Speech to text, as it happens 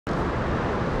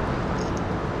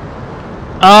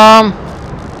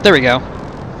There we go.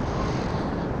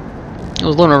 It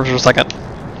was a little nervous for a second.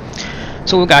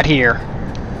 So what we got here?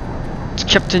 It's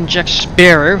Captain Jack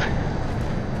Sparrow.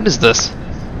 What is this?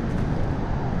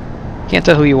 Can't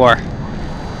tell who you are.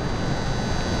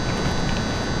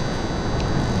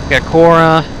 We got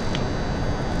Korra.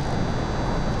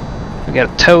 We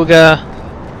got Toga.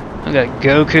 We got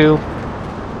Goku.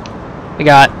 We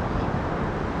got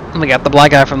the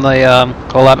black guy from the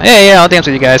collab. Hey, yeah, I'll dance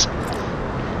with you guys.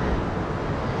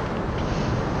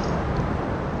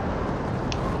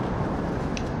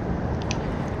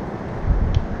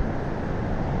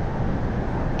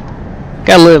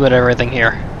 Got a little bit of everything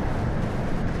here.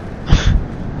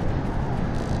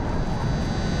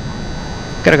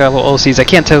 Got a couple of OCs. I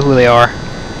can't tell who they are.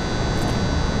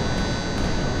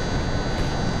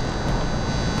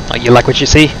 Oh, you like what you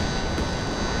see?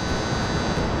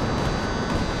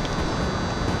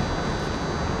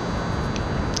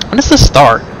 When does this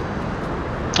start?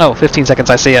 Oh, 15 seconds,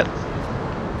 I see it.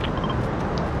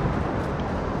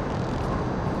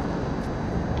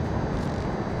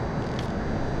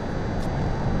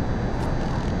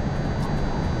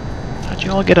 How'd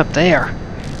you all get up there?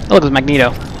 Oh, look, it's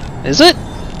Magneto. Is it?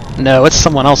 No, it's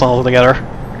someone else altogether.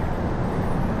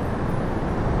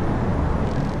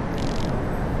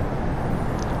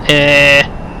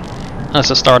 That's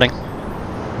just starting.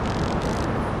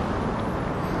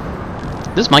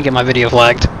 This might get my video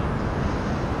flagged.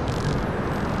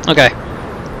 Okay.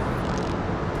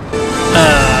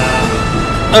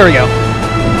 There we go.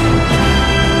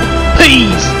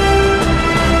 Peas!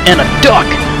 And a duck!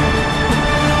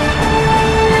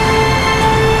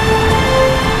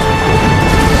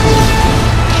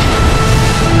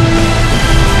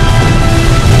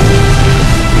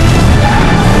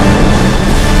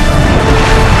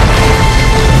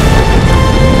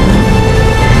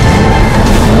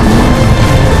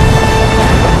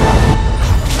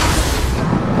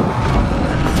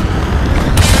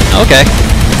 Okay.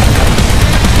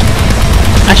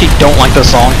 I actually don't like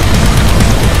this song.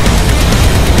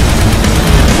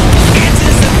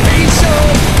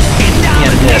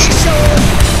 Yeah, it is.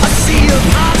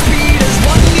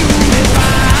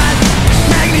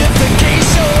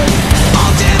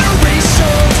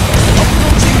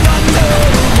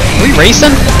 Are we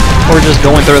racing? Or just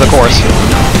going through the course?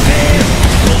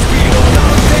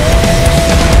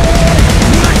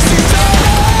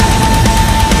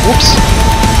 Whoops.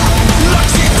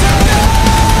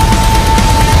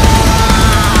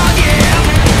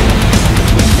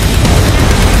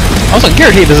 Also,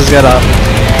 guaranteed this is gonna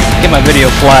get my video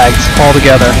flagged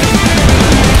altogether.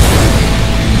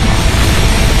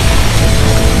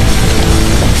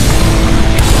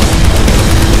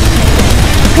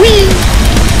 Whee!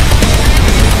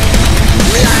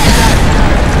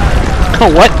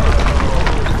 Oh, what?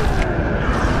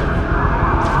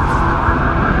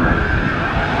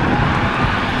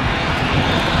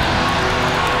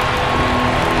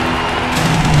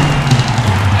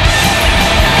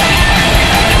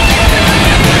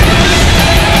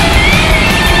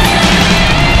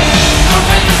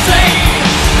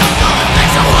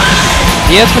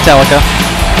 Yeah, it's Metallica.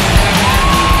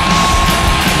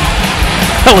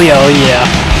 Oh yeah, oh yeah.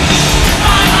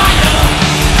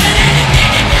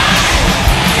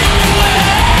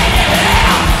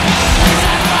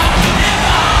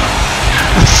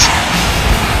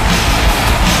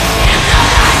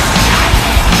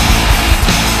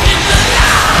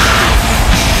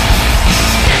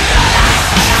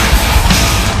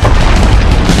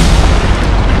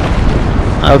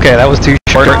 Okay, that was too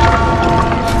short.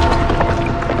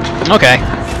 Okay.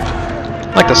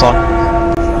 I like this song.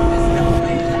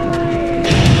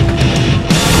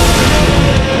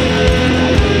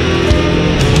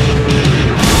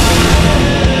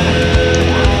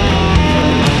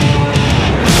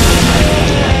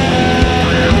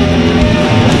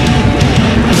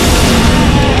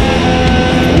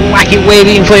 Wacky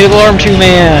wavy inflatable arm 2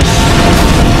 man.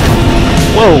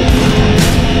 Whoa.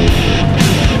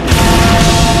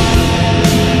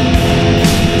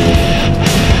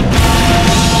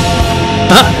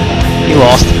 He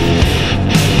lost.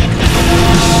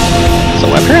 So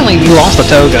apparently you lost the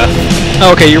Toga.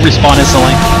 Oh, okay, you respawn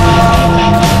instantly.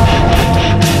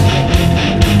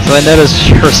 So I noticed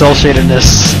her cell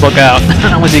shadedness. Look out.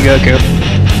 I'm with you, Goku.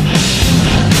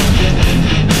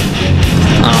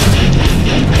 Oh.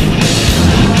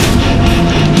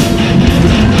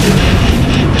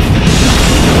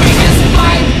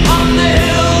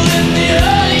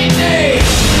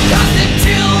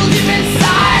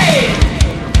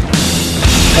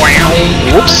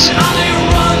 Whoops.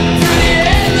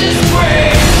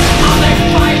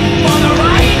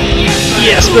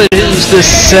 Yes, But who's to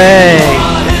say?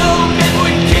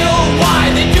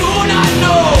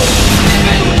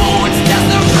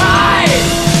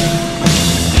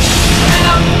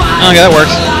 Okay, that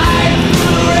works.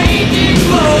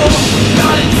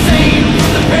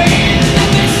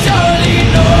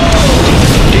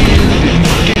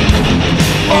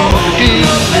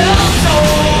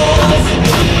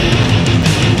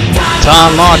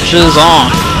 Time marches on.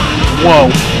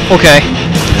 Whoa. Okay.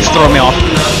 It's throwing me off.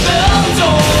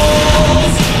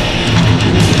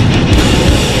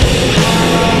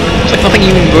 It's like nothing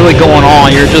even really going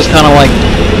on. You're just kind of like...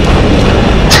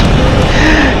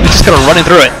 you're just kind of running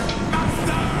through it.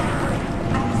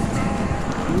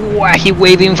 Wacky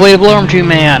wavy inflatable arm tree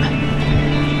man.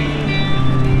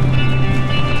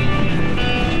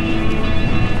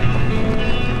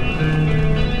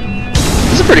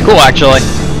 This is pretty cool, actually.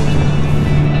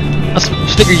 I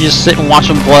just figure you just sit and watch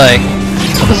them play.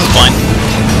 Oh, this is fun.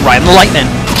 Riding the lightning.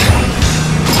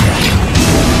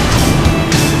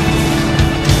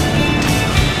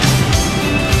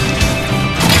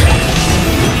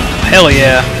 Hell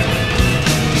yeah.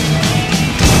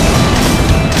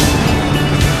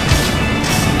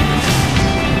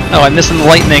 Oh, I'm missing the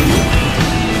lightning.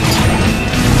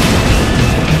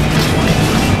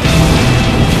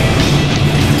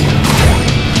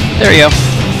 There you go.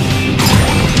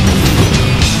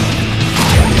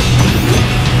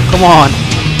 Come on.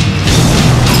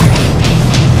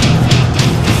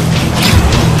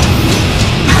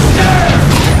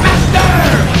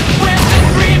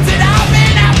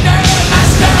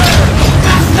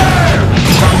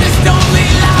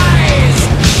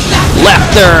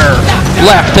 Laughter!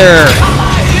 Laughter!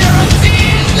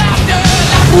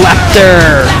 Laughter!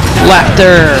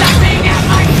 Laughter!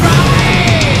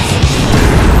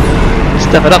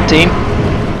 Step it up, team.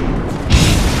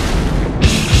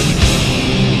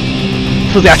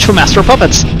 For the actual master of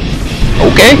puppets.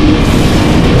 Okay.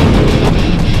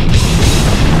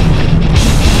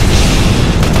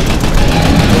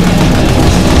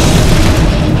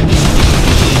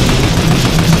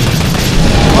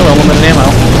 Well, limited ammo.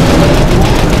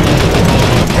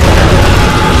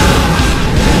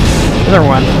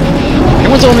 Everyone.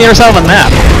 Everyone's on the other side of the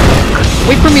map.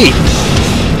 Wait for me.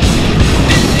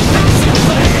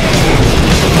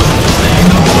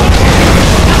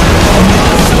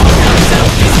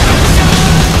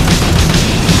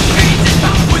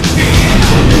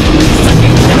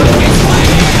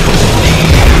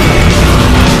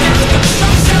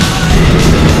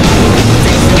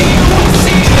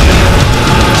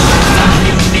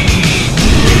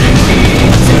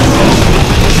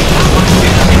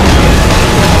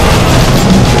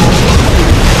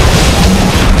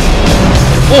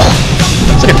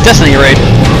 It's like a Destiny raid.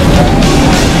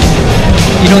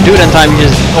 You don't do it in time, you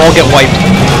just all get wiped.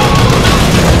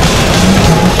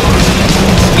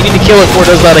 You need to kill it before it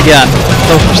does that again.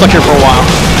 So we're stuck here for a while.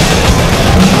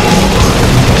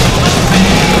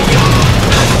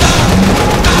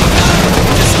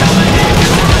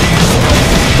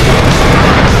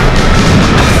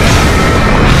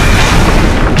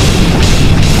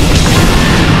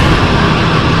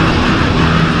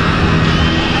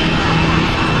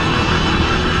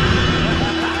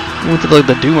 With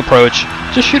the Doom approach,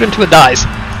 just shoot until it dies.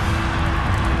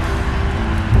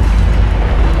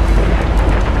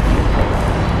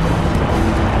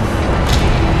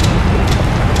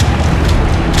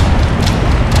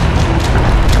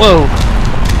 Whoa!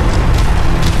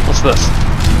 What's this?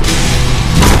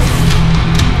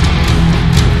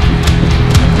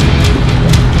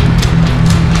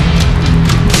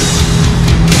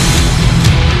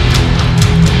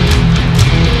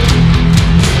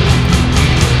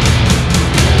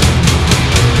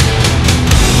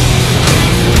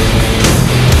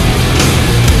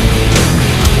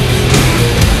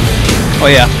 Oh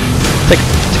yeah, take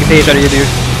a page out of you, dude.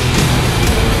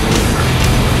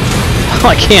 Oh,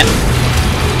 I can't.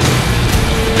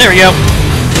 There we go.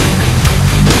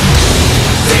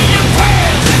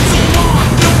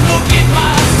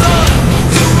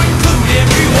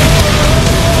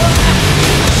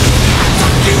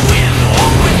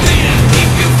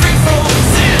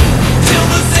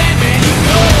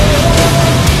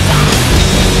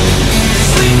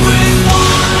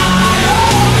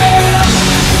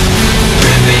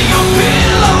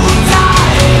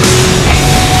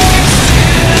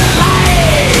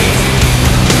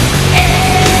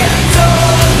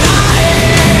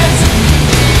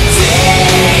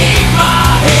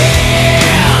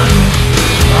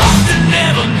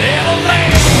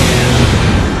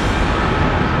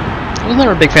 I was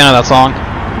never a big fan of that song.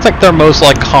 It's like their most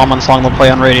like common song they'll play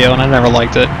on radio, and I never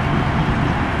liked it.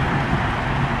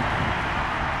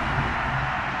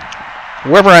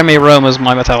 Wherever I May Roam is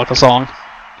my Metallica song.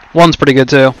 One's pretty good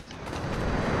too.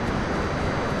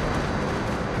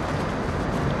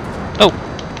 Oh,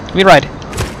 let me ride.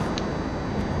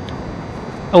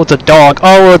 Oh, it's a dog.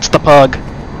 Oh, it's the pug.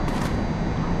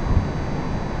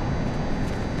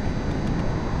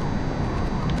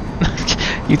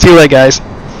 You too late, guys.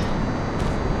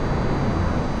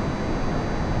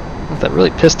 That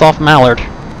really pissed off Mallard.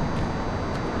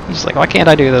 He's just like, why can't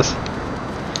I do this?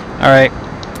 Alright.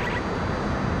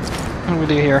 What do we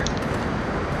do here?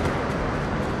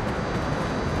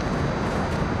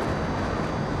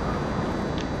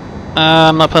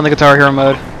 I'm not playing the Guitar Hero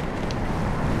mode.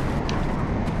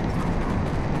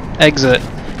 Exit.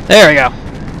 There we go.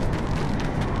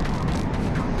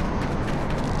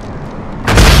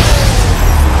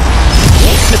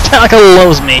 Metallica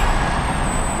loves me.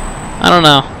 I don't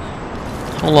know.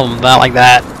 I don't love them that like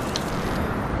that.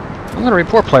 I'm gonna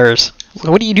report players.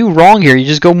 What do you do wrong here? You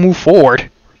just go move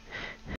forward.